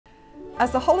As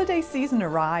the holiday season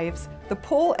arrives, the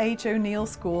Paul H. O'Neill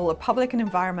School of Public and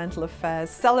Environmental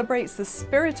Affairs celebrates the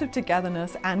spirit of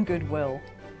togetherness and goodwill.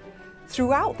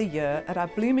 Throughout the year at our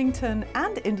Bloomington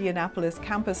and Indianapolis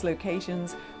campus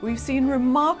locations, we've seen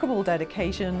remarkable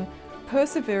dedication,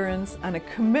 perseverance, and a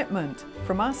commitment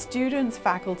from our students,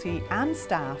 faculty, and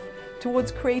staff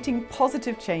towards creating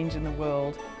positive change in the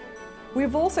world.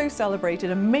 We've also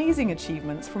celebrated amazing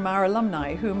achievements from our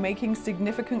alumni who are making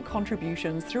significant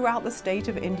contributions throughout the state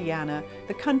of Indiana,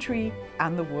 the country,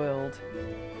 and the world.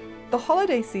 The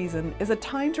holiday season is a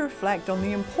time to reflect on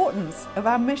the importance of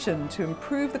our mission to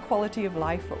improve the quality of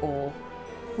life for all.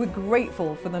 We're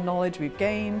grateful for the knowledge we've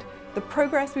gained, the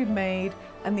progress we've made,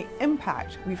 and the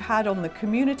impact we've had on the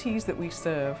communities that we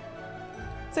serve.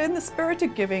 So in the spirit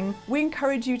of giving, we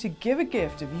encourage you to give a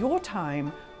gift of your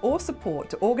time or support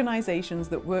to organizations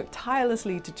that work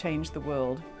tirelessly to change the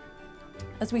world.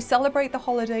 As we celebrate the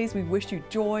holidays, we wish you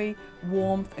joy,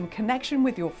 warmth, and connection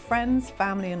with your friends,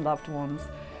 family, and loved ones.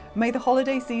 May the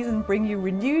holiday season bring you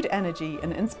renewed energy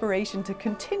and inspiration to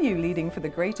continue leading for the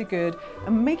greater good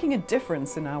and making a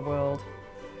difference in our world.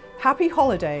 Happy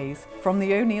holidays from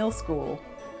the O'Neill School.